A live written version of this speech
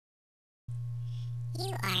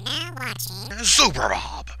You are now watching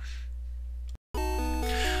SuperBob!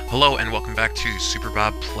 Hello and welcome back to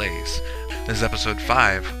SuperBobPlays. This is episode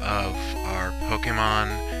 5 of our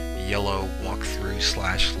Pokemon Yellow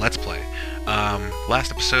walkthrough / Let's Play.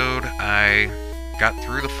 Last episode I got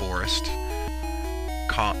through the forest,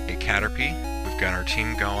 caught a Caterpie, we've got our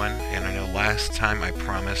team going, and I know last time I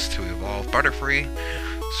promised to evolve Butterfree,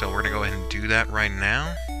 so we're going to go ahead and do that right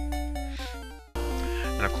now.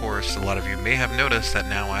 And of course, a lot of you may have noticed that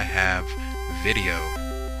now I have video.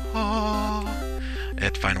 Oh,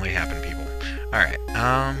 it finally happened, people. Alright,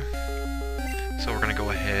 so we're gonna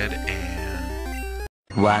go ahead and...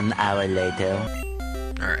 1 hour later.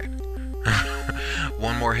 Alright.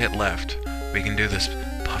 One more hit left. We can do this,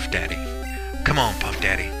 Puff Daddy. Come on, Puff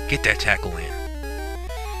Daddy. Get that tackle in.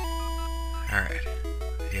 Alright.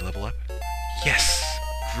 Did he level up? Yes!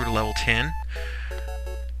 Grew to level 10.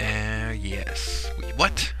 Yes. Wait,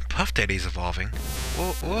 what? Puff Daddy's evolving.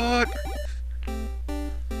 What?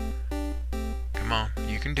 Come on,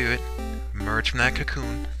 you can do it. Emerge from that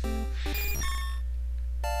cocoon.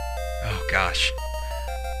 Oh gosh.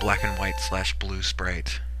 Black and white / blue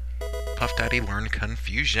sprite. Puff Daddy learned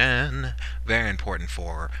Confusion. Very important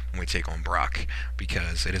for when we take on Brock,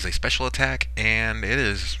 because it is a special attack and it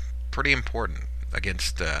is pretty important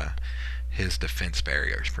against his defense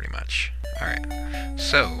barriers, pretty much. Alright,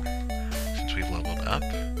 so since we've leveled up,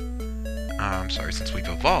 since we've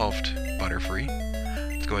evolved Butterfree,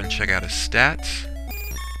 let's go ahead and check out his stats.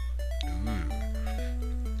 Ooh.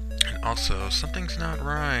 And also, something's not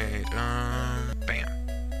right. Bam.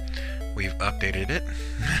 We've updated it.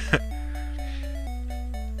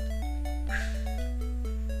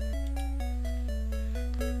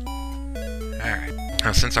 Alright.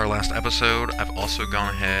 Now, since our last episode, I've also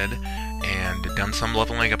gone ahead and done some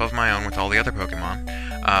leveling up of my own with all the other Pokemon.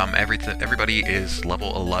 Everybody is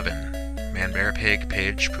level 11. Manbear, Pig,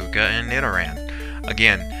 Pidge, Puka, and Nidoran.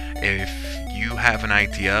 Again, if you have an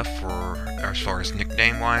idea for, as far as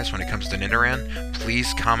nickname-wise, when it comes to Nidoran,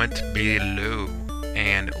 please comment below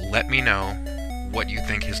and let me know what you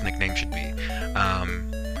think his nickname should be.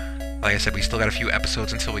 Like I said, we still got a few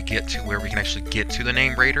episodes until we get to where we can actually get to the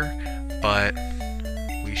name Raider, but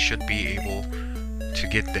we should be able to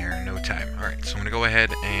get there in no time. Alright, so I'm going to go ahead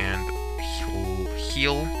and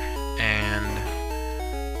heal and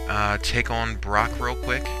take on Brock real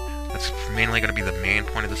quick. That's mainly going to be the main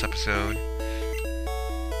point of this episode.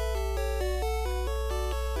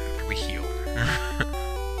 After we heal.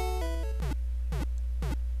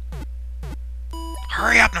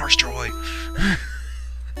 Hurry up, Northjoy!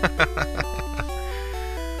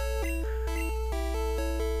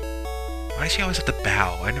 Why does she always have to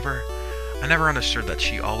bow? I never understood that.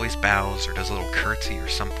 She always bows or does a little curtsy or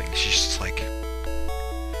something. She's just like,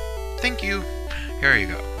 thank you. Here you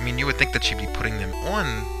go. I mean, you would think that she'd be putting them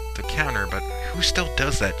on the counter, but who still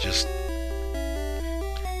does that? Just,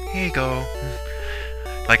 here you go.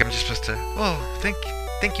 Like I'm just supposed to, oh, thank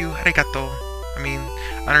you, arigato. I mean,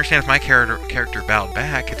 I understand if my character bowed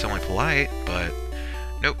back, it's only polite, but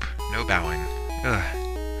nope, no bowing. Ugh.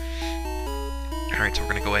 Alright, so we're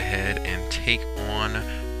going to go ahead and take on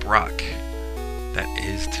Brock. That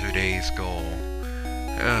is today's goal.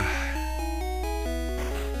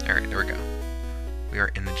 Alright, there we go. We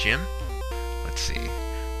are in the gym. Let's see.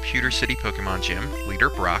 Pewter City Pokemon Gym. Leader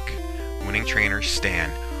Brock. Winning trainer Stan.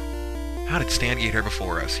 How did Stan get here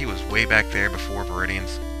before us? He was way back there before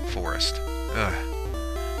Viridian's Forest.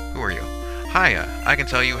 Who are you? Hiya, I can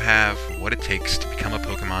tell you have what it takes to become a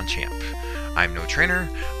Pokemon champ. I'm no trainer,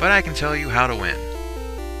 but I can tell you how to win.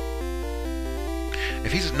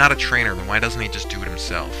 If he's not a trainer, then why doesn't he just do it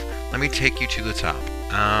himself? Let me take you to the top.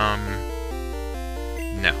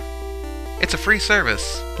 No. It's a free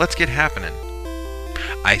service. Let's get happening.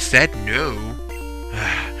 I said no.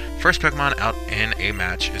 First Pokemon out in a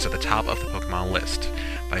match is at the top of the Pokemon list.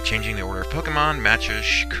 By changing the order of Pokemon,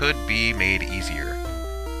 matches could be made easier.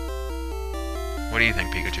 What do you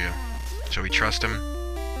think, Pikachu? Shall we trust him?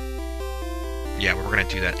 Yeah, we're gonna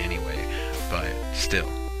do that anyway, but still.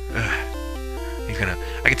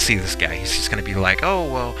 I can see this guy. He's just gonna be like, oh,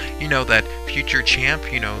 well, you know that future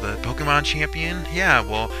champ, you know, the Pokemon champion? Yeah,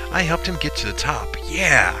 well, I helped him get to the top.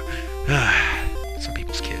 Yeah! Some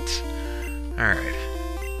people's kids. Alright.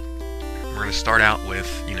 We're gonna start out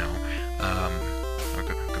with, you know, I'll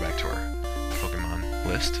go back to our Pokemon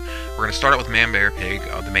list. We're gonna start out with Manbear, Pig,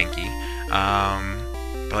 the Mankey.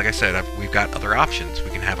 But like I said, we've got other options.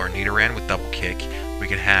 We can have our Nidoran with double kick. We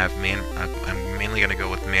can have I'm mainly going to go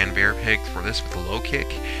with Manbear Pig for this with a low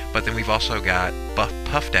kick. But then we've also got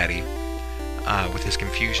Puff Daddy with his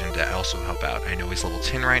Confusion to also help out. I know he's level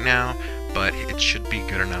 10 right now, but it should be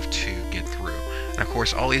good enough to get through. And of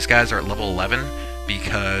course, all these guys are at level 11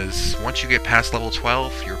 because once you get past level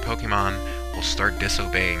 12, your Pokemon will start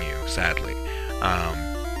disobeying you, sadly.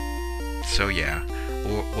 So yeah,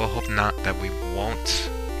 we'll hope not that we won't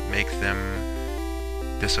make them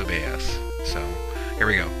disobey us. So here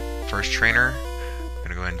we go. First trainer, I'm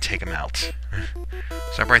gonna go ahead and take him out.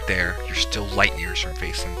 Stop right there. You're still light years from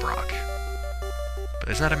facing Brock. But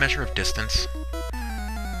isn't that a measure of distance?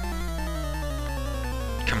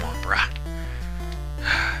 Come on, Brock.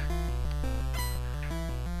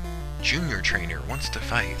 Junior trainer wants to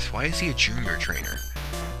fight. Why is he a junior trainer?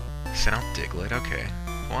 Send out Diglett, okay.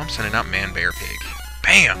 Well, I'm sending out Man Bear Pig.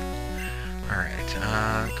 Bam! Alright,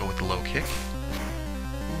 go with the low kick.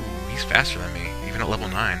 Ooh, he's faster than me, even at level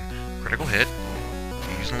 9. Critical hit.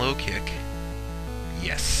 Using low kick.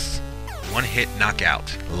 Yes. One hit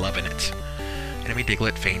knockout. Loving it. Enemy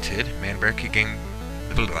Diglett fainted. Man Bear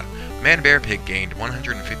Pig gained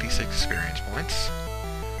 156 experience points.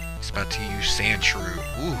 He's about to use Sandshrew.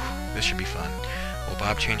 Ooh, this should be fun. Will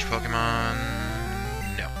Bob change Pokemon?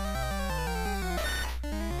 No.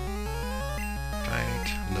 Fight.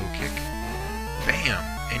 Low kick. Bam!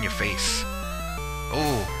 In your face.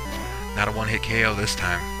 Oh, not a one-hit KO this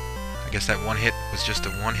time. I guess that one hit was just a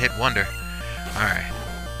one-hit wonder. Alright.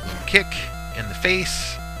 Low kick in the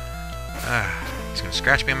face. He's gonna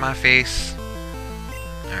scratch me in my face.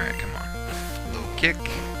 Alright, come on. Low kick.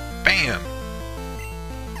 Bam!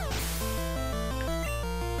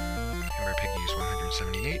 Hammer Pig used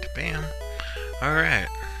 178. Bam. Alright.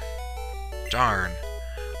 Darn.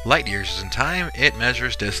 Light years is in time, it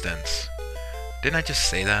measures distance. Didn't I just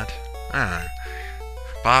say that?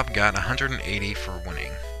 Bob got 180 for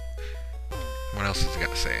winning. What else has he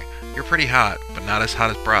got to say? You're pretty hot, but not as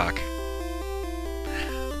hot as Brock.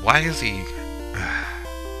 Why is he...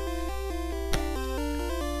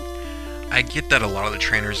 I get that a lot of the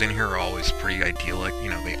trainers in here are always pretty idyllic. You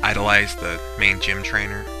know, they idolize the main gym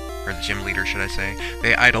trainer, or the gym leader, should I say.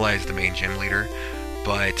 They idolize the main gym leader,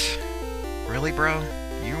 but... Really, bro?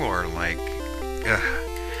 You are like...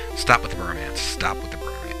 Stop with the bromance. Stop with the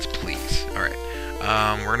bromance, please. Alright.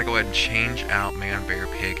 We're gonna go ahead and change out Man Bear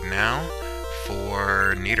Pig now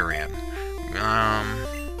for Nidoran.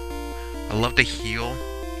 I love to heal.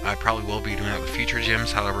 I probably will be doing that with future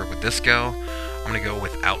gyms. However, with this go, I'm gonna go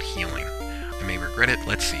without healing. I may regret it.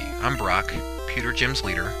 Let's see. I'm Brock, Pewter Gym's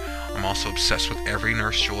leader. I'm also obsessed with every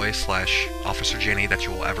Nurse Joy / Officer Jenny that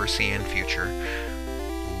you will ever see in future.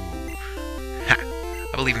 Ooh. Ha!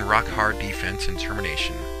 I believe in rock-hard defense and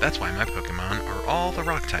determination. That's why my Pokemon are all the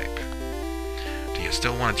rock type. Do you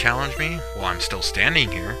still want to challenge me? Well, I'm still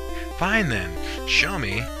standing here. Fine then. Show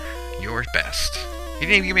me your best. He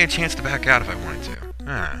didn't even give me a chance to back out if I wanted to.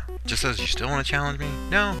 Just says you still want to challenge me?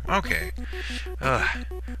 No? Okay.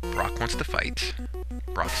 Brock wants to fight.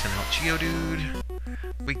 Brock's sent out Geodude.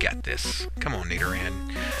 We got this. Come on, Nidoran.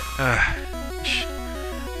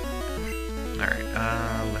 Alright,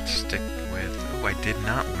 let's stick with... Oh, I did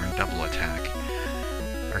not learn double attack.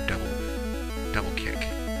 Or double kick.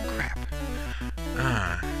 Crap.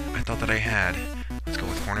 I thought that I had. Let's go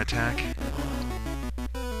with Horn Attack.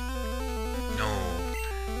 No.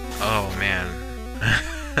 Oh, man.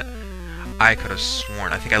 I could have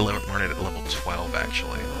sworn. I think I learned it at level 12,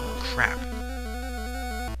 actually. Crap.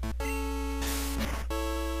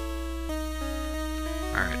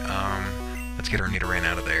 Alright, let's get our Nidoran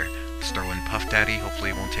out of there. Let's throw in Puff Daddy.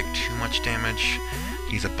 Hopefully it won't take too much damage.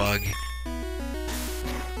 He's a bug.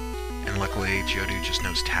 And luckily, Geodude just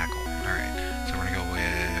knows Tackle. Alright, so we're gonna go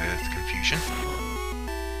with Confusion.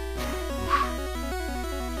 Oof.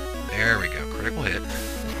 There we go, critical hit.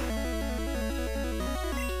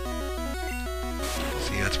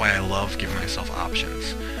 See, that's why I love giving myself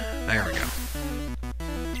options. There we go.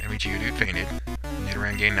 Enemy Geodude fainted.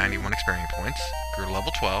 Nidoran gained 91 experience points. Grew to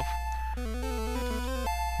level 12.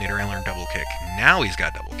 Nidoran learned double kick. Now he's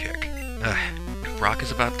got double kick. Brock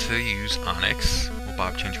is about to use Onix. Will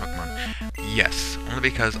Bob change Pokemon? Yes, only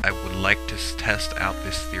because I would like to test out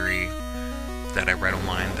this theory that I read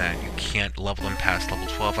online that you can't level them past level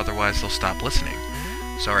 12, otherwise they'll stop listening.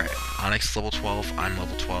 So alright, Onix is level 12, I'm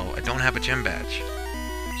level 12. I don't have a gym badge.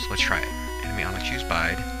 So let's try it. Enemy Onix use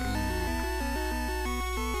Bide. Ooh.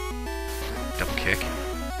 Double kick.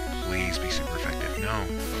 Please be super effective. No.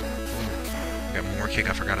 We got more kick,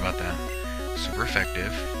 I forgot about that. Super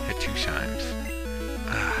effective. Hit 2 times.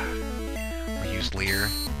 We use Leer.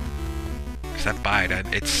 Because that Bide,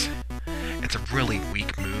 it's a really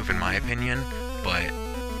weak move in my opinion, but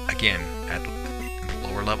again, at the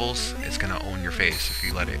lower levels, it's gonna own your face if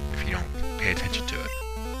you don't pay attention to it.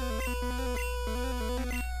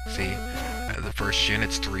 See, the first gen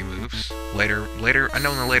it's 3 moves. Later, I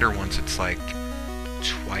know in the later ones it's like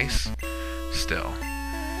twice. Still.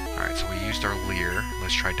 Alright, so we used our Leer.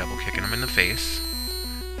 Let's try double kicking him in the face.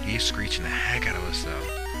 He's screeching the heck out of us, though.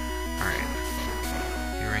 Alright.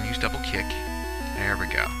 Here, we're gonna use double kick. There we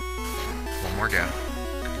go. One more go.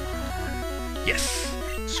 Come on. Yes!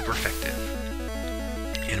 Super effective.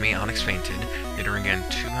 Enemy Onyx fainted. Entering in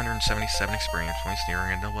 277 experience points,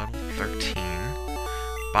 nearing into level 13.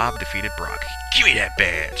 Bob defeated Brock. Give me that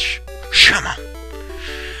badge! Come on!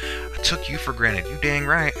 I took you for granted, you dang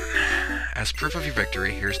right. As proof of your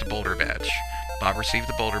victory, here's the Boulder Badge. Bob received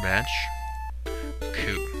the Boulder Badge.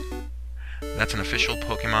 Cool. That's an official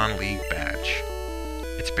Pokemon League badge.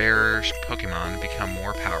 Its bearer's Pokemon become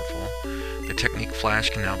more powerful. The technique Flash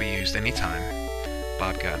can now be used anytime.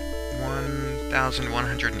 Bob got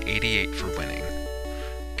 1,188 for winning.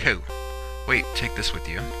 Cool. Wait, take this with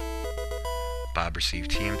you. Bob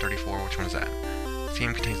received TM34. Which one is that?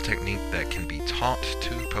 TM contains a technique that can be taught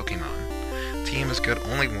to Pokemon. TM is good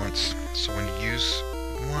only once, so when you use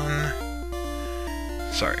one...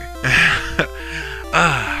 Sorry.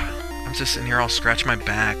 I'm just sitting here all scratching my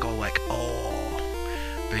back, all like, oh.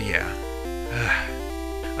 But yeah.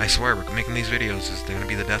 I swear, making these videos is going to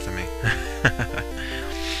be the death of me.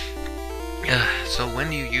 So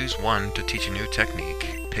when you use one to teach a new technique,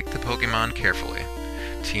 pick the Pokemon carefully.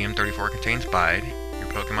 TM34 contains Bide. Your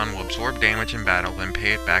Pokemon will absorb damage in battle, then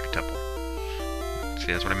pay it back double.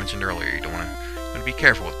 See, that's what I mentioned earlier. You don't want to be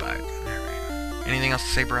careful with Bide. Alright. Anything else to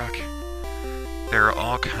say, Brock? There are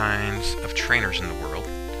all kinds of trainers in the world.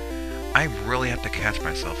 I really have to catch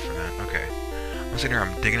myself for that. Okay. I'm sitting here,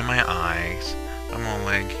 I'm digging in my eyes. I'm all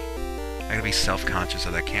like... I gotta be self-conscious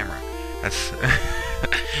of that camera. That's...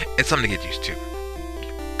 it's something to get used to.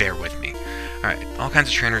 Bear with me. Alright, all kinds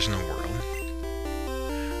of trainers in the world.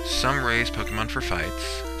 Some raise Pokemon for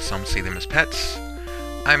fights. Some see them as pets.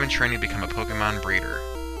 I've been training to become a Pokemon breeder.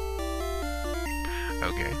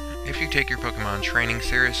 Okay. If you take your Pokemon training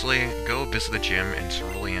seriously, go visit the gym in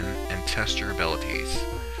Cerulean and test your abilities.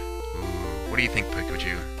 Ooh, what do you think,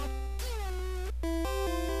 Pikachu?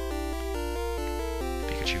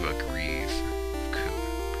 Pikachu agrees. Cool.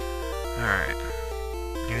 Alright.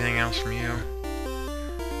 Anything else from you?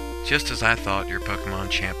 Just as I thought, your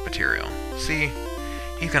Pokemon champ material. See?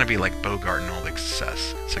 He's gonna be like Bogart and all the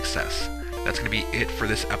success. That's gonna be it for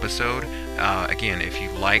this episode. Again, if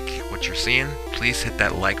you like what you're seeing, please hit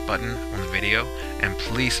that like button on the video, and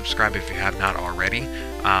please subscribe if you have not already.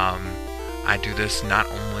 I do this not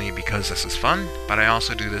only because this is fun, but I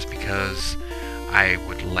also do this because I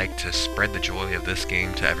would like to spread the joy of this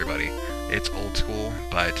game to everybody. It's old school,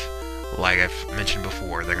 but like I've mentioned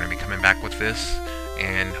before, they're gonna be coming back with this,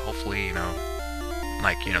 and hopefully,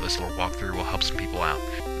 this little walkthrough will help some people out.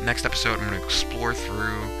 Next episode, I'm going to explore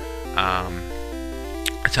through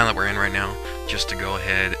the town that we're in right now, just to go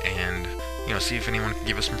ahead and, see if anyone can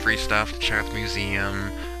give us some free stuff, check out the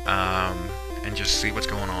museum, and just see what's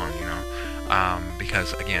going on,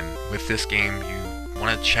 because, again, with this game, you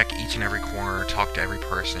want to check each and every corner, talk to every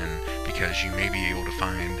person, because you may be able to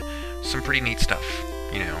find some pretty neat stuff.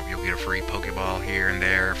 You'll get a free Pokeball here and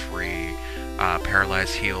there, free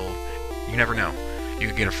Paralyzed Heal. You never know. You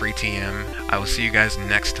could get a free TM. I will see you guys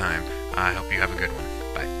next time. I hope you have a good one.